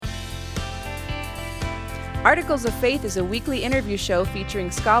Articles of Faith is a weekly interview show featuring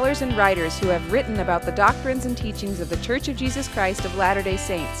scholars and writers who have written about the doctrines and teachings of the Church of Jesus Christ of Latter-day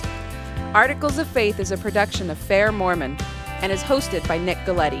Saints. Articles of Faith is a production of Fair Mormon and is hosted by Nick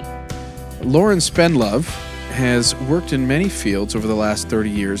Galletti. Loren Spendlove has worked in many fields over the last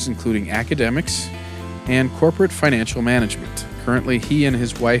 30 years, including academics and corporate financial management. Currently, he and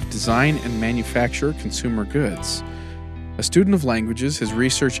his wife design and manufacture consumer goods. A student of languages, his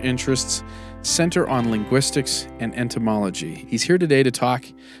research interests center on linguistics and entomology. He's here today to talk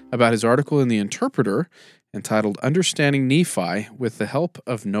about his article in The Interpreter entitled Understanding Nephi with the Help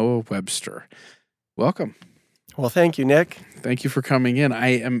of Noah Webster. Welcome. Well, thank you, Nick. Thank you for coming in.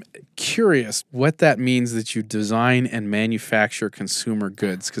 I am curious what that means that you design and manufacture consumer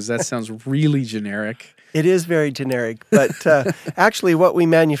goods, because that sounds really generic. It is very generic, but actually what we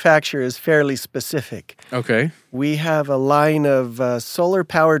manufacture is fairly specific. Okay. We have a line of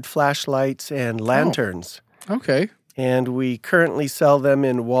solar-powered flashlights and lanterns. Oh, okay. And we currently sell them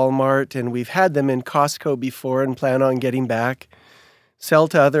in Walmart, and we've had them in Costco before and plan on getting back. Sell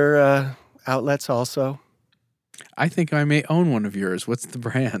to other outlets also. I think I may own one of yours. What's the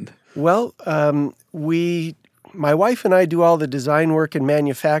brand? Well, my wife and I do all the design work and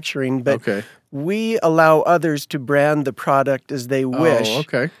manufacturing, but okay. We allow others to brand the product as they wish. Oh,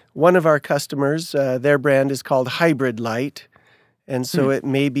 okay. One of our customers, their brand is called Hybrid Light, and so it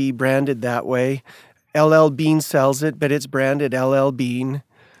may be branded that way. LL Bean sells it, but it's branded LL Bean.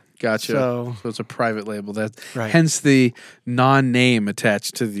 Gotcha. So it's a private label. Right. Hence the non-name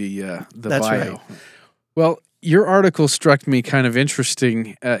attached to the That's bio. Right. Well, your article struck me kind of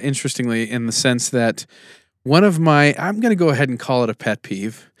interestingly in the sense that I'm going to go ahead and call it a pet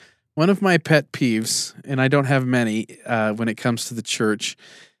peeve. One of my pet peeves, and I don't have many when it comes to the church,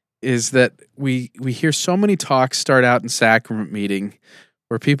 is that we hear so many talks start out in sacrament meeting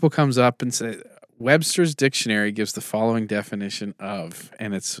where people comes up and say, Webster's dictionary gives the following definition of,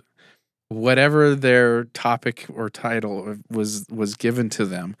 and it's whatever their topic or title was given to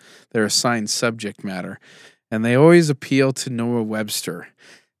them, their assigned subject matter. And they always appeal to Noah Webster.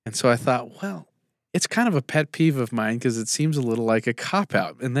 And so I thought, well, it's kind of a pet peeve of mine because it seems a little like a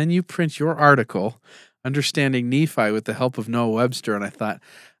cop-out. And then you print your article, Understanding Nephi with the Help of Noah Webster, and I thought,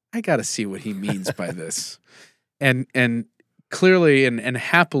 I got to see what he means by this. And clearly and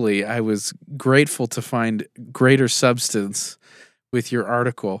happily, I was grateful to find greater substance with your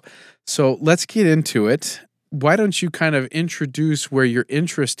article. So let's get into it. Why don't you kind of introduce where your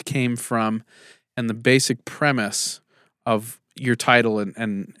interest came from and the basic premise of your title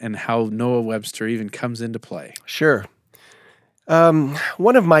and how Noah Webster even comes into play? Sure.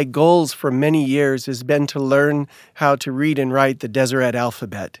 One of my goals for many years has been to learn how to read and write the Deseret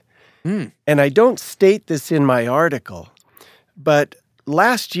alphabet. And I don't state this in my article, but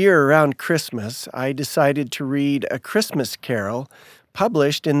last year around Christmas, I decided to read a Christmas carol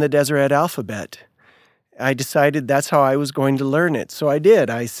published in the Deseret alphabet. I decided that's how I was going to learn it, so I did.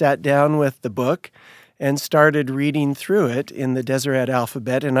 I sat down with the book and started reading through it in the Deseret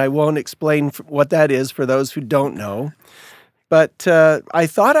alphabet, and I won't explain what that is for those who don't know. But I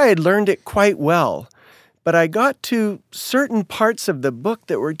thought I had learned it quite well, but I got to certain parts of the book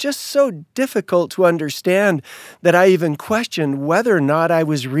that were just so difficult to understand that I even questioned whether or not I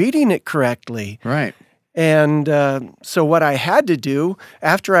was reading it correctly. Right. And so what I had to do,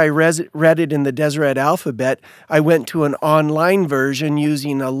 after I read it in the Deseret alphabet, I went to an online version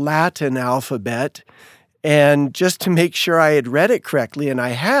using a Latin alphabet, and just to make sure I had read it correctly, and I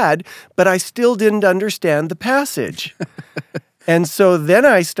had, but I still didn't understand the passage. And so then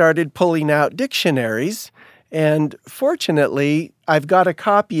I started pulling out dictionaries, and fortunately, I've got a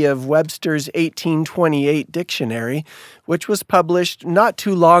copy of Webster's 1828 dictionary, which was published not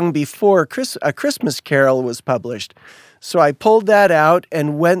too long before A Christmas Carol was published. So I pulled that out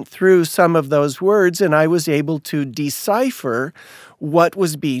and went through some of those words, and I was able to decipher what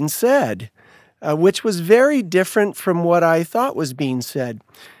was being said, which was very different from what I thought was being said.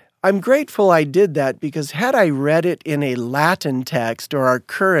 I'm grateful I did that because had I read it in a Latin text or our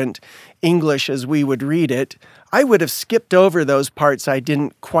current English as we would read it, I would have skipped over those parts I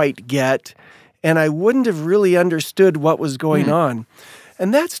didn't quite get, and I wouldn't have really understood what was going on.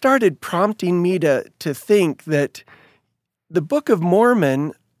 And that started prompting me to think that the Book of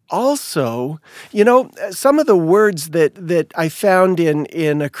Mormon also, some of the words that I found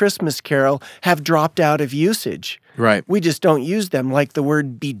in A Christmas Carol have dropped out of usage. Right. We just don't use them, like the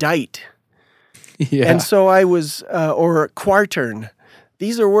word bedight. Yeah. And so I was, or quartern.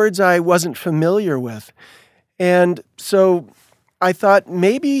 These are words I wasn't familiar with. And so I thought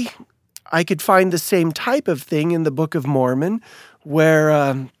maybe I could find the same type of thing in the Book of Mormon,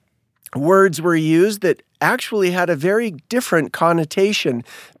 where words were used that actually had a very different connotation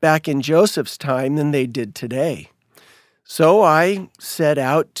back in Joseph's time than they did today. So I set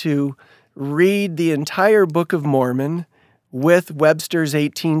out to read the entire Book of Mormon with Webster's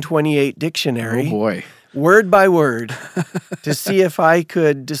 1828 dictionary. Oh, boy. Word by word, to see if I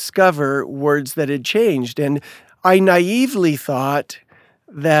could discover words that had changed. And I naively thought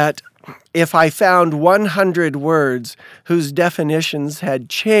that if I found 100 words whose definitions had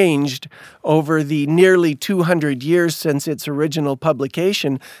changed over the nearly 200 years since its original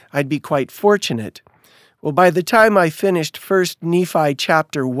publication, I'd be quite fortunate. Well, by the time I finished 1 Nephi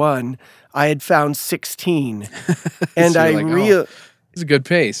chapter 1, I had found 16. And So it's a good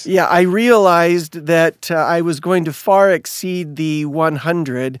pace. Yeah, I realized that I was going to far exceed the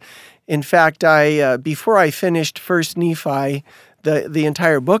 100. In fact, before I finished 1 Nephi, the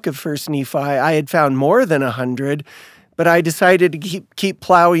entire book of 1 Nephi, I had found more than 100, but I decided to keep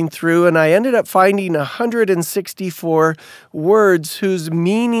plowing through, and I ended up finding 164 words whose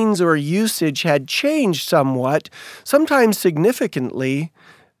meanings or usage had changed somewhat, sometimes significantly,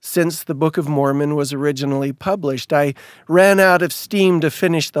 since the Book of Mormon was originally published. I ran out of steam to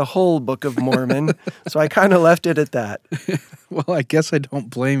finish the whole Book of Mormon, so I kind of left it at that. Well, I guess I don't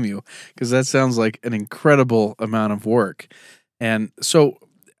blame you, because that sounds like an incredible amount of work. And so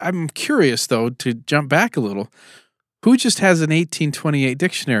I'm curious, though, to jump back a little. Who just has an 1828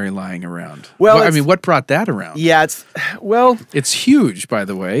 dictionary lying around? Well, I mean, what brought that around? Yeah, It's huge, by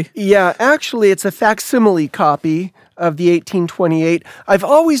the way. Yeah, actually, it's a facsimile copy of the 1828. I've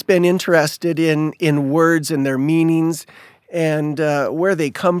always been interested in words and their meanings and where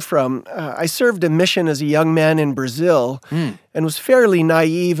they come from. I served a mission as a young man in Brazil and was fairly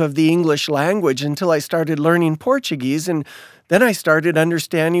naive of the English language until I started learning Portuguese, and then I started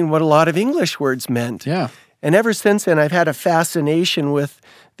understanding what a lot of English words meant. Yeah. And ever since then, I've had a fascination with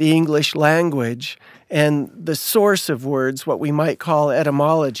the English language and the source of words, what we might call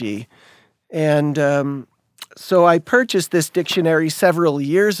etymology. And so I purchased this dictionary several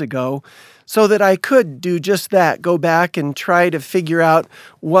years ago so that I could do just that, go back and try to figure out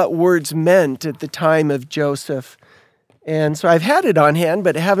what words meant at the time of Joseph. And so I've had it on hand,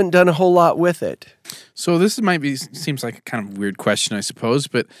 but haven't done a whole lot with it. So this seems like a kind of weird question, I suppose,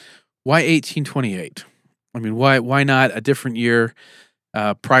 but why 1828? I mean, why not a different year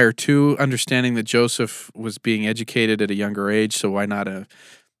prior to, understanding that Joseph was being educated at a younger age? So why not a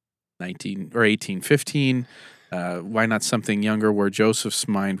 1815? Why not something younger where Joseph's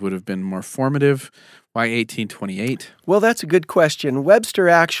mind would have been more formative? Why 1828? Well, that's a good question. Webster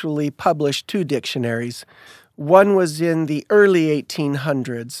actually published two dictionaries. One was in the early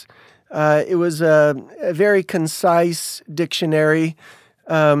 1800s. It was a very concise dictionary.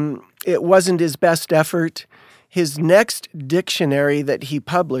 It wasn't his best effort. His next dictionary that he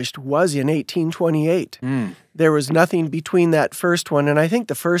published was in 1828. There was nothing between that first one, and I think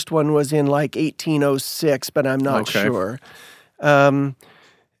the first one was in like 1806, but I'm not sure. And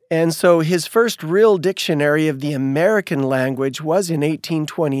so his first real dictionary of the American language was in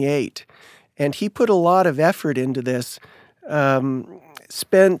 1828, and he put a lot of effort into this.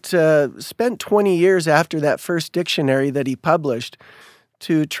 Spent 20 years after that first dictionary that he published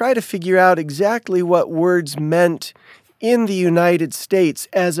to try to figure out exactly what words meant in the United States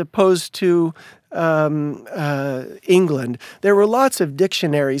as opposed to England. There were lots of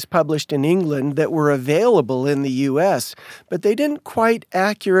dictionaries published in England that were available in the U.S., but they didn't quite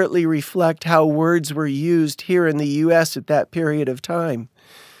accurately reflect how words were used here in the U.S. at that period of time.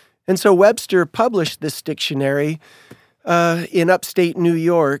 And so Webster published this dictionary in upstate New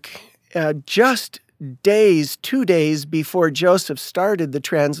York just 2 days before Joseph started the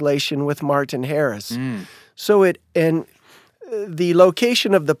translation with Martin Harris. So the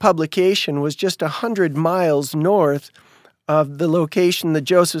location of the publication was just 100 miles north of the location, the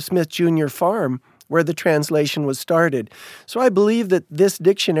Joseph Smith Jr. farm, where the translation was started. So I believe that this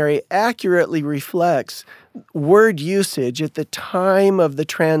dictionary accurately reflects word usage at the time of the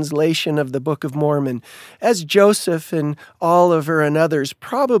translation of the Book of Mormon, as Joseph and Oliver and others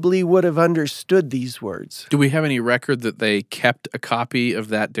probably would have understood these words. Do we have any record that they kept a copy of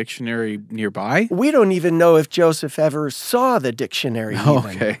that dictionary nearby? We don't even know if Joseph ever saw the dictionary.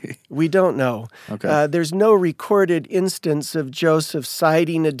 Okay. We don't know. Okay. There's no recorded instance of Joseph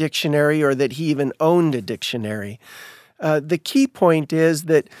citing a dictionary or that he even owned a dictionary. The key point is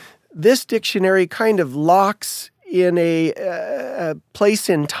that this dictionary kind of locks in a place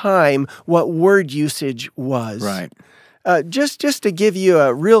in time what word usage was. Right. Just to give you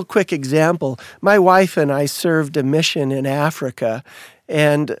a real quick example, my wife and I served a mission in Africa,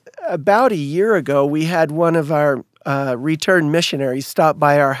 and about a year ago, we had one of our returned missionaries stop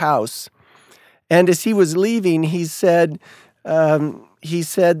by our house. And as he was leaving, he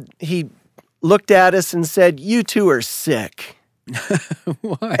looked at us and said, "You two are sick."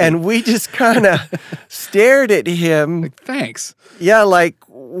 Why? And we just kind of stared at him. Like, thanks. Yeah, like,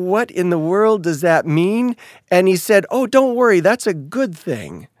 what in the world does that mean? And he said, "Oh, don't worry, that's a good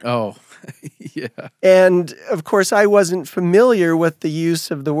thing." Oh, yeah. And of course, I wasn't familiar with the use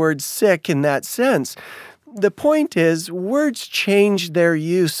of the word sick in that sense. The point is, words change their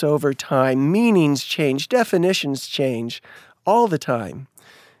use over time, meanings change, definitions change all the time.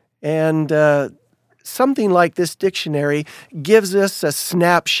 And something like this dictionary gives us a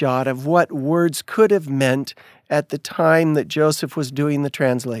snapshot of what words could have meant at the time that Joseph was doing the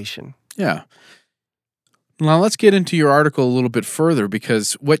translation. Yeah. Now let's get into your article a little bit further,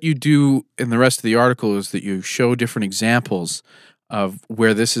 because what you do in the rest of the article is that you show different examples of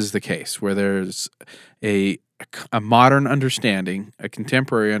where this is the case, where there's a modern understanding, a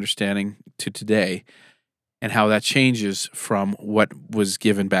contemporary understanding to today, and how that changes from what was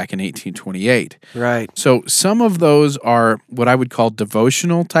given back in 1828. Right. So some of those are what I would call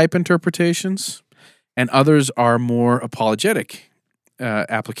devotional type interpretations, and others are more apologetic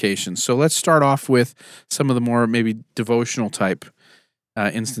applications. So let's start off with some of the more maybe devotional type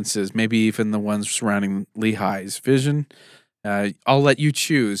instances, maybe even the ones surrounding Lehi's vision. I'll let you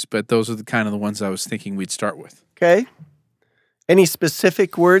choose, but those are the kind of the ones I was thinking we'd start with. Okay. Any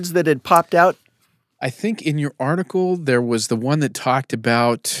specific words that had popped out? I think in your article there was the one that talked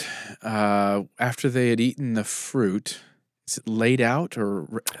about after they had eaten the fruit. Is it laid out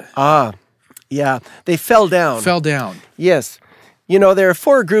or? Yeah. They fell down. Fell down. Yes. You know, there are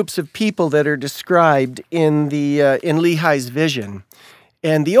 4 groups of people that are described in Lehi's vision.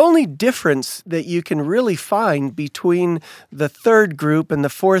 And the only difference that you can really find between the 3rd group and the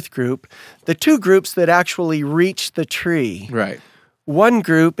 4th group, the 2 groups that actually reached the tree. Right. One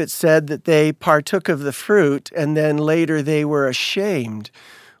group, it said that they partook of the fruit and then later they were ashamed.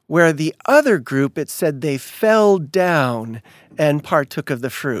 Where the other group, it said they fell down and partook of the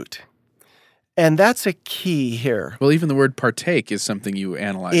fruit. And that's a key here. Well, even the word partake is something you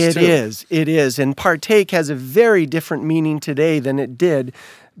analyzed too. It is. And partake has a very different meaning today than it did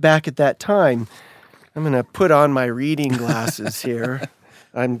back at that time. I'm going to put on my reading glasses here.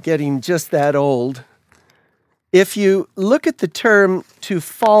 I'm getting just that old. If you look at the term to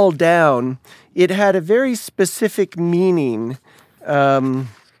fall down, it had a very specific meaning.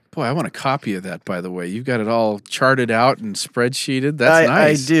 Boy, I want a copy of that, by the way. You've got it all charted out and spreadsheeted. That's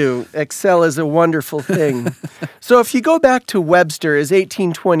nice. I do. Excel is a wonderful thing. So if you go back to Webster as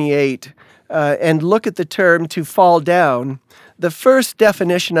 1828 and look at the term to fall down, the first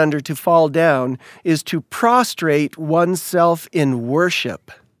definition under to fall down is to prostrate oneself in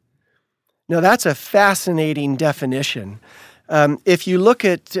worship. Now, that's a fascinating definition. If you look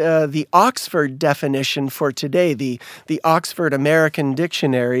at the Oxford definition for today, the Oxford American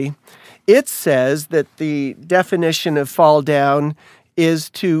Dictionary, it says that the definition of fall down is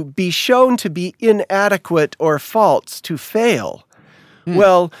to be shown to be inadequate or false, to fail.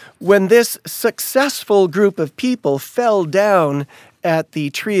 Well, when this successful group of people fell down at the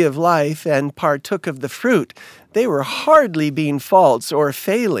tree of life and partook of the fruit, they were hardly being false or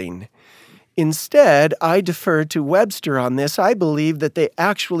failing. Instead, I defer to Webster on this. I believe that they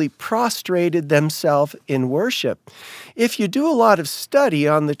actually prostrated themselves in worship. If you do a lot of study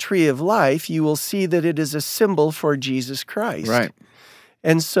on the tree of life, you will see that it is a symbol for Jesus Christ. Right.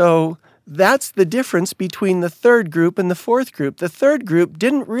 And so that's the difference between the 3rd group and the 4th group. The 3rd group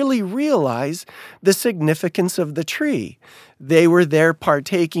didn't really realize the significance of the tree. They were there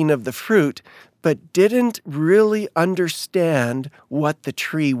partaking of the fruit, but didn't really understand what the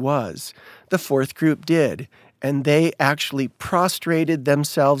tree was. The 4th group did, and they actually prostrated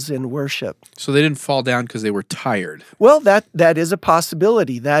themselves in worship. So they didn't fall down because they were tired. Well, that is a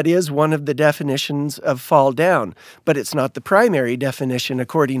possibility. That is one of the definitions of fall down, but it's not the primary definition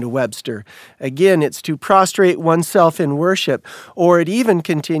according to Webster. Again, it's to prostrate oneself in worship, or it even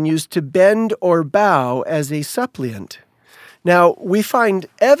continues to bend or bow as a suppliant. Now, we find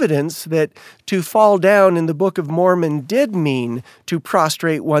evidence that to fall down in the Book of Mormon did mean to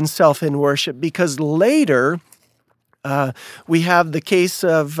prostrate oneself in worship, because later we have the case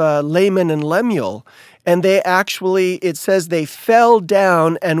of Laman and Lemuel, and they actually, it says they fell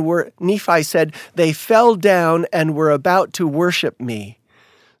down and Nephi said, they fell down and were about to worship me.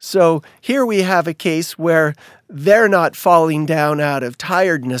 So here we have a case where they're not falling down out of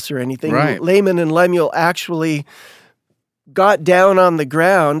tiredness or anything. Right. Laman and Lemuel actually got down on the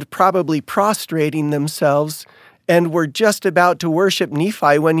ground, probably prostrating themselves and were just about to worship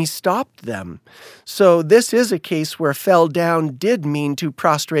Nephi when he stopped them. So this is a case where fell down did mean to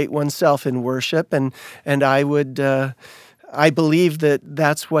prostrate oneself in worship, and I believe that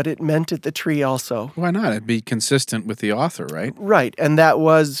that's what it meant at the tree also. Why not? It'd be consistent with the author, right? Right, and that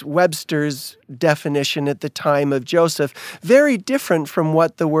was Webster's definition at the time of Joseph. Very different from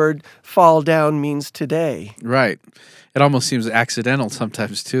what the word fall down means today. Right. It almost seems accidental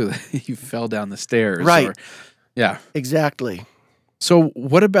sometimes, too, that you fell down the stairs. Right. Yeah. Exactly. So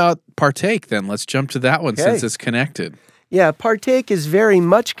what about partake, then? Let's jump to that one since it's connected. Yeah, partake is very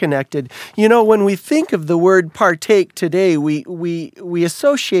much connected. You know, when we think of the word partake today, we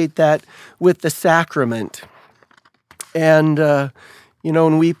associate that with the sacrament. And,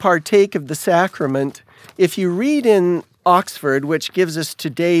 when we partake of the sacrament, if you read in Oxford, which gives us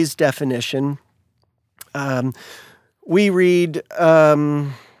today's definition, we read,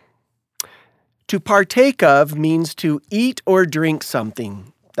 to partake of means to eat or drink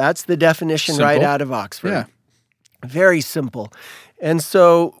something. That's the definition right out of Oxford. Yeah. Very simple. And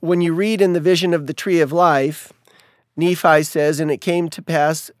so when you read in the vision of the tree of life, Nephi says, and it came to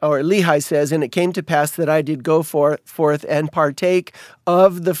pass, or Lehi says, and it came to pass that I did go forth and partake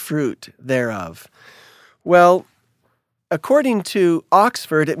of the fruit thereof. Well, according to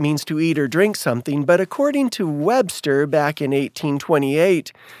Oxford, it means to eat or drink something, but according to Webster back in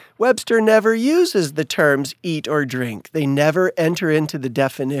 1828, Webster never uses the terms eat or drink. They never enter into the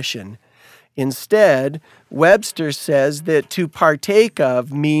definition. Instead, Webster says that to partake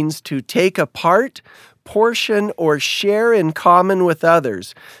of means to take a part, portion, or share in common with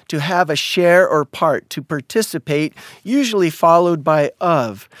others, to have a share or part, to participate, usually followed by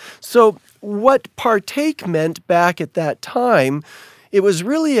of. So what partake meant back at that time, it was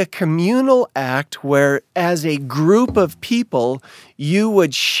really a communal act where, as a group of people, you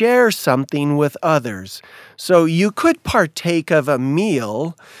would share something with others. So you could partake of a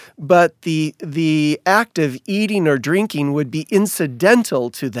meal, but the act of eating or drinking would be incidental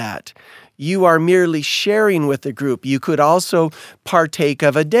to that. You are merely sharing with the group. You could also partake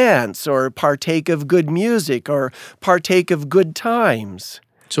of a dance, or partake of good music, or partake of good times.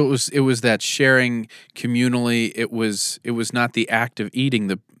 So it was that sharing communally. It was not the act of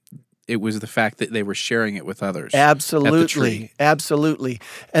eating. It was the fact that they were sharing it with others. Absolutely, absolutely.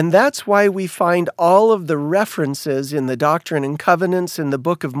 And that's why we find all of the references in the Doctrine and Covenants in the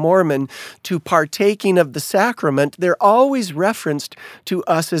Book of Mormon to partaking of the sacrament. They're always referenced to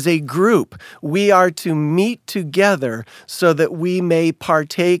us as a group. We are to meet together so that we may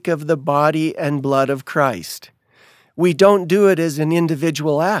partake of the body and blood of Christ. We don't do it as an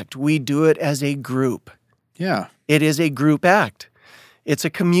individual act. We do it as a group. Yeah. It is a group act. It's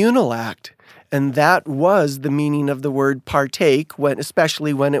a communal act. And that was the meaning of the word partake,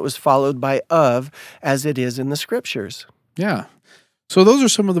 especially when it was followed by of, as it is in the Scriptures. Yeah. So those are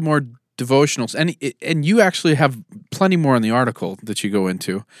some of the more devotionals. And you actually have plenty more in the article that you go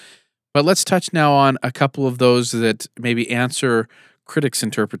into. But let's touch now on a couple of those that maybe answer critics'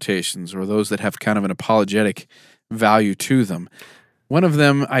 interpretations, or those that have kind of an apologetic value to them. One of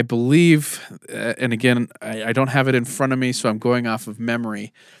them, I believe, and again, I don't have it in front of me, so I'm going off of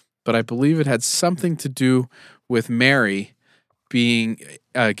memory, but I believe it had something to do with Mary being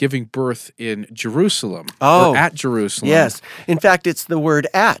giving birth in Jerusalem, or at Jerusalem. Yes. In fact, it's the word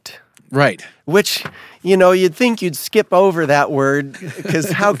at. Right. Which, you'd think you'd skip over that word,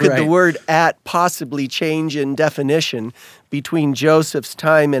 because how could the word at possibly change in definition between Joseph's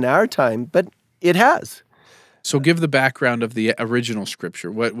time and our time? But it has. So give the background of the original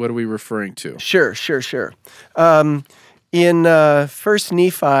scripture. What are we referring to? Sure. In 1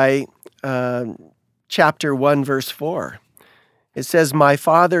 Nephi chapter 1, verse 4, it says, "My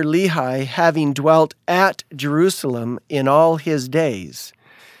father Lehi, having dwelt at Jerusalem in all his days."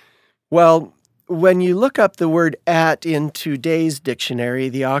 Well, when you look up the word at in today's dictionary,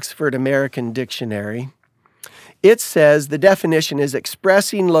 the Oxford American Dictionary, it says the definition is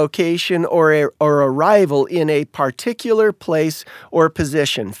expressing location or arrival in a particular place or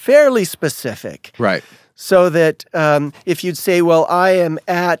position, fairly specific. Right. So that if you'd say, well, I am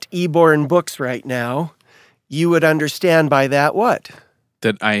at Eborn Books right now, you would understand by that what?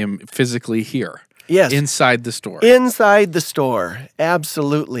 That I am physically here. Yes. Inside the store. Inside the store,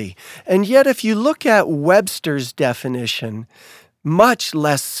 absolutely. And yet if you look at Webster's definition, much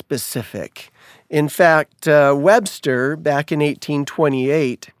less specific. In fact, Webster, back in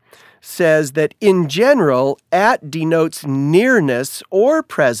 1828, says that in general, at denotes nearness or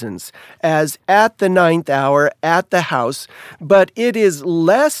presence, as at the 9th hour, at the house, but it is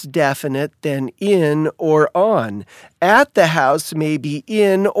less definite than in or on. At the house may be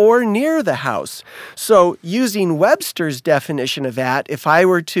in or near the house. So using Webster's definition of at, if I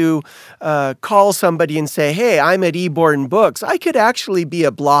were to call somebody and say, hey, I'm at Eborn Books, I could actually be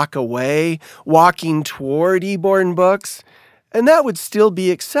a block away, walking toward Eborn Books, and that would still be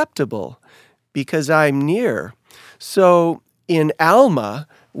acceptable because I'm near. So in Alma,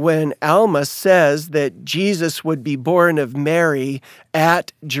 when Alma says that Jesus would be born of Mary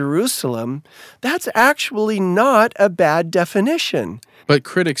at Jerusalem, that's actually not a bad definition. But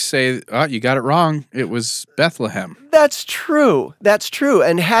critics say, oh, you got it wrong. It was Bethlehem. That's true. That's true.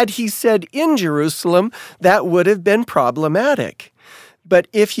 And had he said in Jerusalem, that would have been problematic. But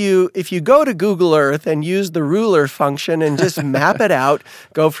if you go to Google Earth and use the ruler function and just map it out,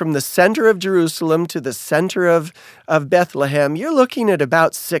 go from the center of Jerusalem to the center of Bethlehem, you're looking at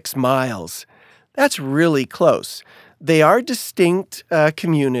about 6 miles. That's really close. They are distinct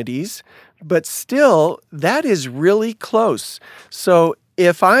communities, but still, that is really close. So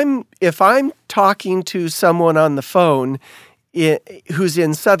if I'm talking to someone on the phone who's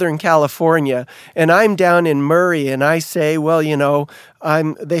in Southern California, and I'm down in Murray, and I say, well,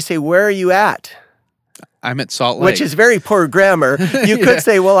 they say, where are you at? I'm at Salt Lake. Which is very poor grammar. You could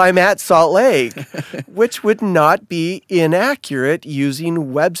say, well, I'm at Salt Lake, which would not be inaccurate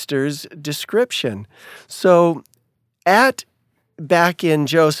using Webster's description. So at back in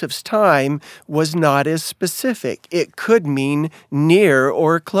Joseph's time was not as specific. It could mean near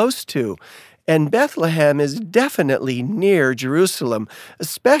or close to. And Bethlehem is definitely near Jerusalem,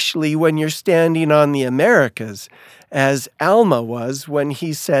 especially when you're standing on the Americas, as Alma was when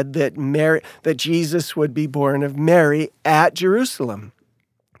he said that Jesus would be born of Mary at Jerusalem.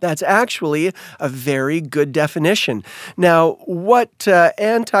 That's actually a very good definition. Now, what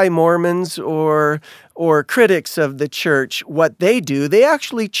anti-Mormons or critics of the church, what they do, they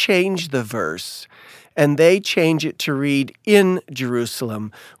actually change the verse. And they change it to read, in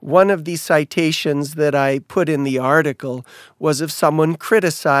Jerusalem. One of the citations that I put in the article was of someone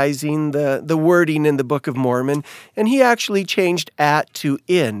criticizing the wording in the Book of Mormon, and he actually changed at to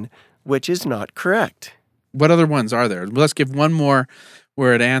in, which is not correct. What other ones are there? Let's give one more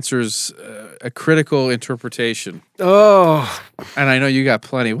where it answers a critical interpretation. Oh. And I know you got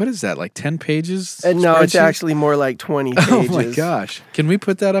plenty. What is that, like 10 pages? And no, it's actually more like 20 pages. Oh, my gosh. Can we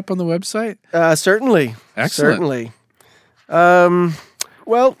put that up on the website? Certainly. Excellent. Certainly.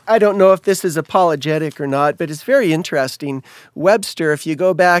 Well, I don't know if this is apologetic or not, but it's very interesting. Webster, if you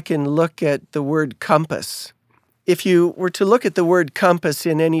go back and look at the word compass, if you were to look at the word compass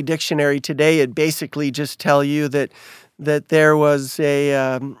in any dictionary today, it basically just tell you that there was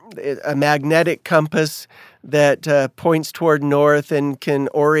a magnetic compass that points toward north and can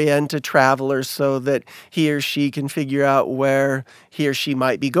orient a traveler so that he or she can figure out where he or she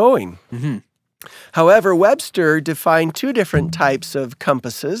might be going. Mm-hmm. However, Webster defined 2 different types of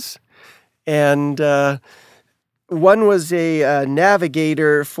compasses, and one was a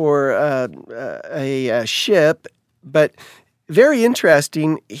navigator for a ship, but very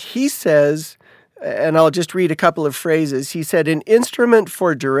interesting, he says, and I'll just read a couple of phrases. He said, an instrument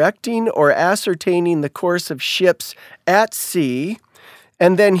for directing or ascertaining the course of ships at sea.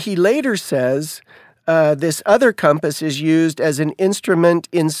 And then he later says, this other compass is used as an instrument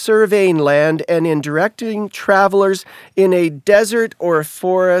in surveying land and in directing travelers in a desert or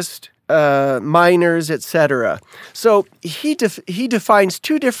forest, miners, etc. So he defines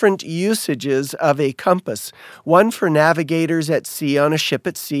 2 different usages of a compass, one for navigators at sea on a ship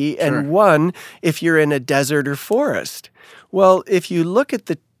at sea, Sure. and one if you're in a desert or forest. Well, if you look at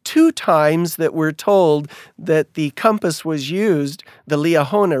the 2 times that we're told that the compass was used, the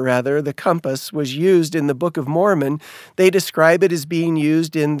Liahona rather, the compass was used in the Book of Mormon, they describe it as being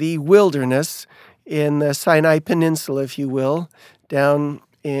used in the wilderness, in the Sinai Peninsula, if you will, down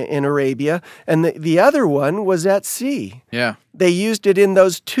in Arabia, and the other one was at sea. Yeah. They used it in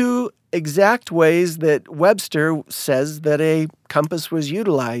those 2 exact ways that Webster says that a compass was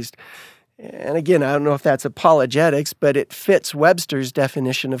utilized. And again, I don't know if that's apologetics, but it fits Webster's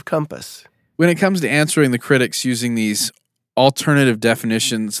definition of compass. When it comes to answering the critics using these alternative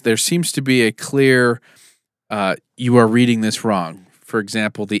definitions, there seems to be a clear, you are reading this wrong. For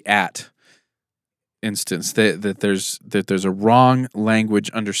example, the at instance, that there's a wrong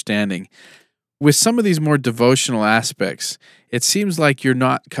language understanding. With some of these more devotional aspects, it seems like you're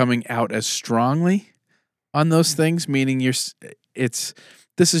not coming out as strongly on those things, meaning this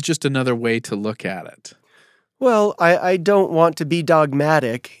is just another way to look at it. Well, I don't want to be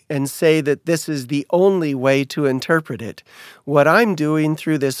dogmatic and say that this is the only way to interpret it. What I'm doing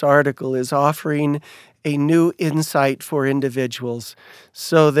through this article is offering a new insight for individuals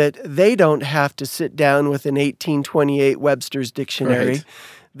so that they don't have to sit down with an 1828 Webster's dictionary. Right.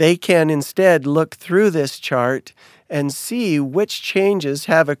 They can instead look through this chart and see which changes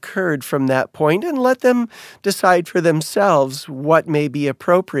have occurred from that point and let them decide for themselves what may be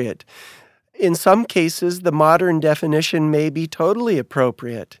appropriate. In some cases, the modern definition may be totally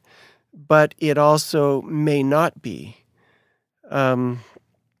appropriate, but it also may not be.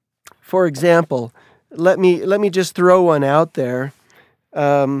 For example, let me just throw one out there.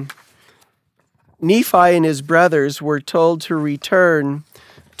 Nephi and his brothers were told to return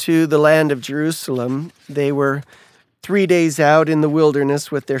to the land of Jerusalem. They were 3 days out in the wilderness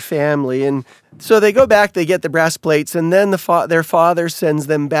with their family, and so they go back, they get the brass plates, and then their father sends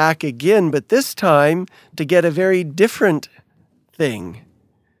them back again, but this time to get a very different thing.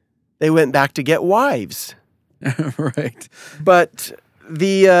 They went back to get wives. Right. But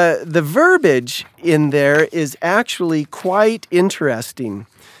the verbiage in there is actually quite interesting.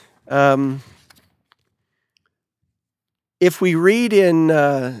 If we read in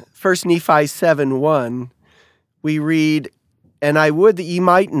 1 Nephi 7:1, we read, "And I would that ye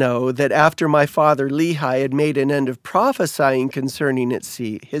might know that after my father Lehi had made an end of prophesying concerning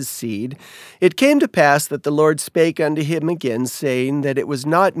his seed, it came to pass that the Lord spake unto him again, saying that it was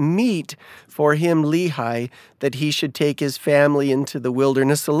not meet for him Lehi that he should take his family into the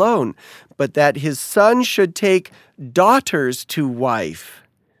wilderness alone, but that his son should take daughters to wife,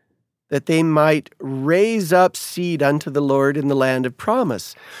 that they might raise up seed unto the Lord in the land of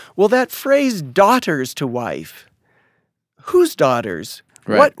promise." Well, that phrase, daughters to wife, whose daughters?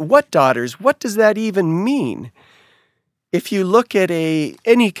 Right. What daughters? What does that even mean? If you look at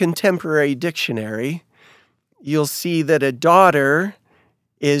any contemporary dictionary, you'll see that a daughter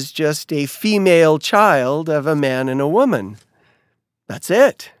is just a female child of a man and a woman. That's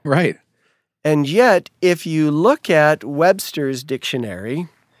it. Right. And yet, if you look at Webster's dictionary,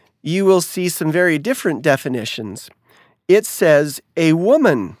 you will see some very different definitions. It says a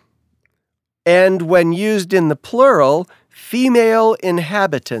woman, and when used in the plural, female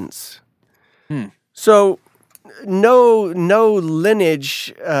inhabitants. So no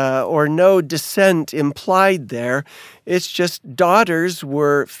lineage or no descent implied there. It's just daughters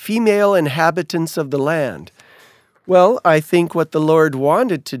were female inhabitants of the land. Well, I think what the Lord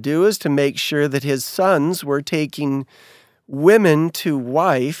wanted to do is to make sure that his sons were taking women to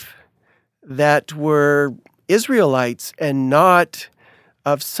wife that were Israelites and not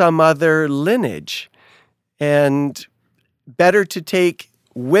of some other lineage. And better to take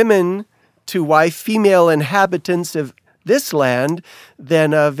women to wife, female inhabitants of this land,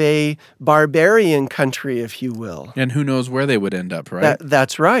 than of a barbarian country, if you will. And who knows where they would end up, right?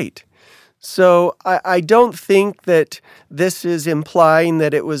 That's right. So I don't think that this is implying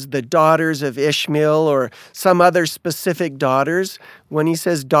that it was the daughters of Ishmael or some other specific daughters. When he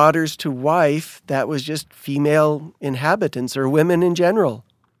says daughters to wife, that was just female inhabitants or women in general.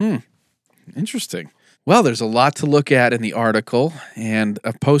 Interesting. Well, there's a lot to look at in the article, and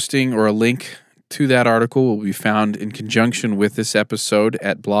a posting or a link to that article will be found in conjunction with this episode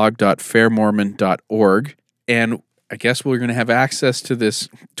at blog.fairmormon.org. And I guess we're going to have access to this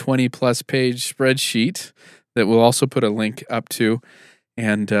 20-plus page spreadsheet that we'll also put a link up to.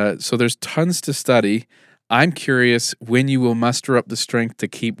 And so there's tons to study. I'm curious when you will muster up the strength to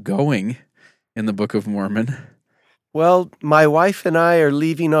keep going in the Book of Mormon. Well, my wife and I are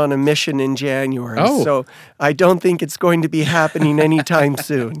leaving on a mission in January, Oh. so I don't think it's going to be happening anytime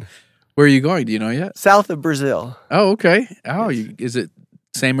soon. Where are you going? Do you know yet? South of Brazil. Oh, okay. Oh, is it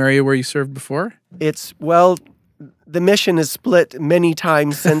same area where you served before? The mission is split many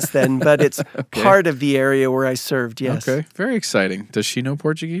times since then, but it's part of the area where I served, yes. Okay, very exciting. Does she know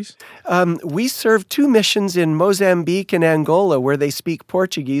Portuguese? We served 2 missions in Mozambique and Angola where they speak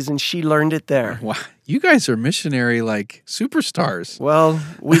Portuguese, and she learned it there. Wow, you guys are missionary superstars. Well,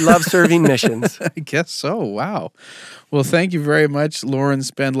 we love serving missions. I guess so. Wow. Well, thank you very much, Loren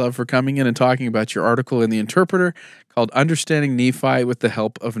Spendlove, for coming in and talking about your article in The Interpreter called Understanding Nephi with the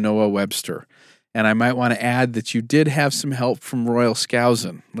Help of Noah Webster. And I might want to add that you did have some help from Royal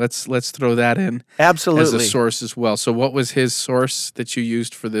Skousen. Let's throw that in Absolutely. as a source as well. So what was his source that you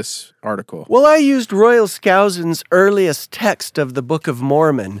used for this article? Well, I used Royal Skousen's earliest text of the Book of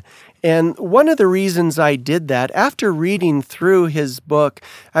Mormon. And one of the reasons I did that, after reading through his book,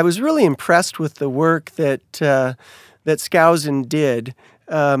 I was really impressed with the work that Skousen did.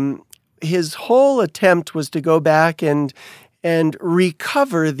 His whole attempt was to go back and and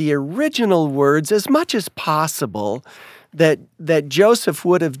recover the original words as much as possible that Joseph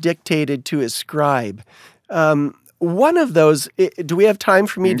would have dictated to his scribe. One of those, do we have time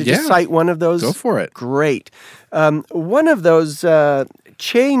for me to just cite one of those? Go for it. Great. One of those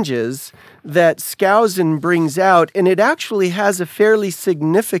changes that Skousen brings out, and it actually has a fairly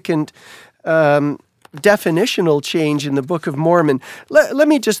significant definitional change in the Book of Mormon. Let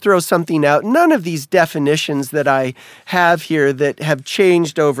me just throw something out. None of these definitions that I have here that have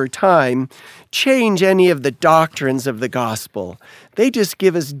changed over time change any of the doctrines of the gospel. They just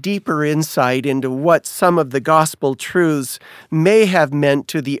give us deeper insight into what some of the gospel truths may have meant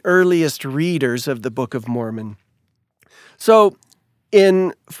to the earliest readers of the Book of Mormon. So,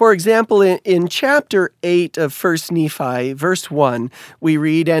 for example, in chapter 8 of 1 Nephi, verse 1, we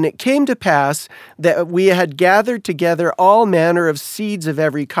read, "And it came to pass that we had gathered together all manner of seeds of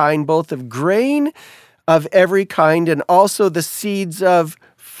every kind, both of grain of every kind, and also the seeds of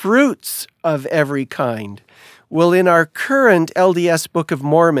fruits of every kind." Well, in our current LDS Book of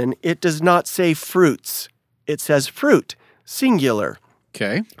Mormon, it does not say fruits. It says fruit, singular.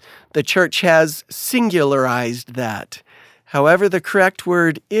 Okay. The church has singularized that. However, the correct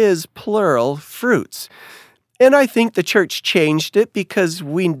word is plural, fruits. And I think the church changed it because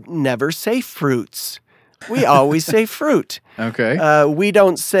we never say fruits. We always say fruit. Okay. We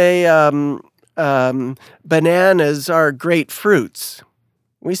don't say bananas are great fruits.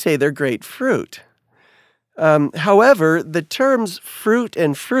 We say they're great fruit. However, the terms fruit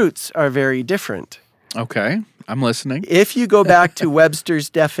and fruits are very different. Okay. I'm listening. If you go back to Webster's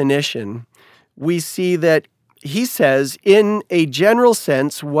definition, we see that he says, in a general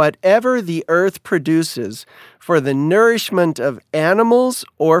sense, whatever the earth produces for the nourishment of animals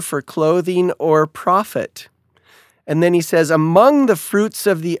or for clothing or profit. And then he says, among the fruits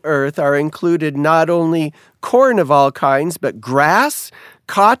of the earth are included not only corn of all kinds, but grass,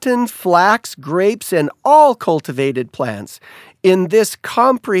 cotton, flax, grapes, and all cultivated plants. In this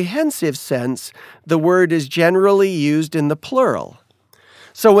comprehensive sense, the word is generally used in the plural.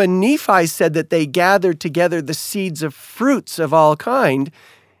 So when Nephi said that they gathered together the seeds of fruits of all kind,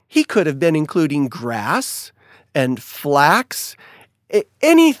 he could have been including grass and flax,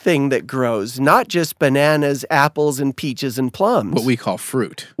 anything that grows, not just bananas, apples, and peaches and plums. What we call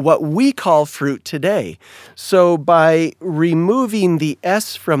fruit. What we call fruit today. So by removing the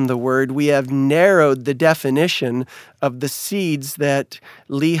S from the word, we have narrowed the definition of the seeds that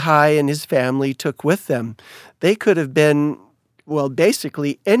Lehi and his family took with them. They could have been, well,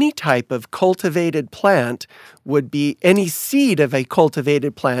 basically any type of cultivated plant would be, any seed of a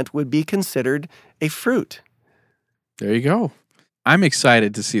cultivated plant would be considered a fruit. There you go. I'm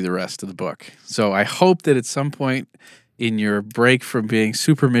excited to see the rest of the book. So I hope that at some point in your break from being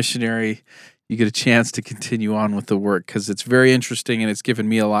super missionary, you get a chance to continue on with the work, because it's very interesting and it's given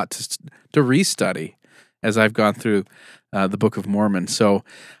me a lot to restudy as I've gone through the Book of Mormon. So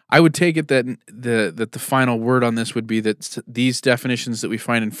I would take it that the final word on this would be that these definitions that we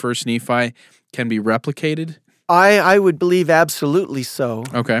find in 1 Nephi can be replicated. I would believe absolutely so.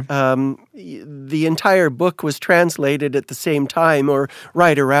 Okay. The entire book was translated at the same time, or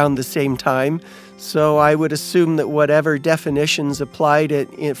right around the same time. So I would assume that whatever definitions applied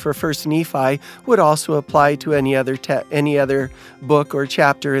for 1 Nephi would also apply to any other book or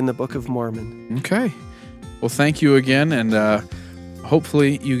chapter in the Book of Mormon. Okay. Well, thank you again, and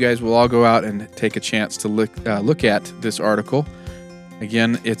hopefully you guys will all go out and take a chance to look at this article.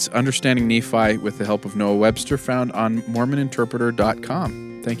 Again, it's Understanding Nephi with the help of Noah Webster, found on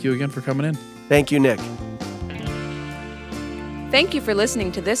MormonInterpreter.com. Thank you again for coming in. Thank you, Nick. Thank you for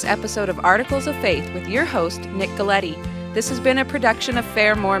listening to this episode of Articles of Faith with your host, Nick Galletti. This has been a production of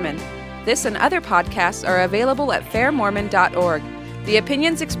Fair Mormon. This and other podcasts are available at fairmormon.org. The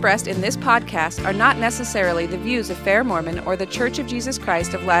opinions expressed in this podcast are not necessarily the views of Fair Mormon or the Church of Jesus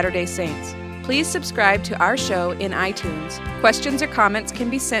Christ of Latter-day Saints. Please subscribe to our show in iTunes. Questions or comments can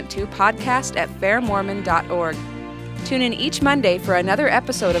be sent to podcast@fairmormon.org. Tune in each Monday for another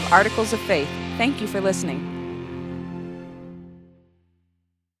episode of Articles of Faith. Thank you for listening.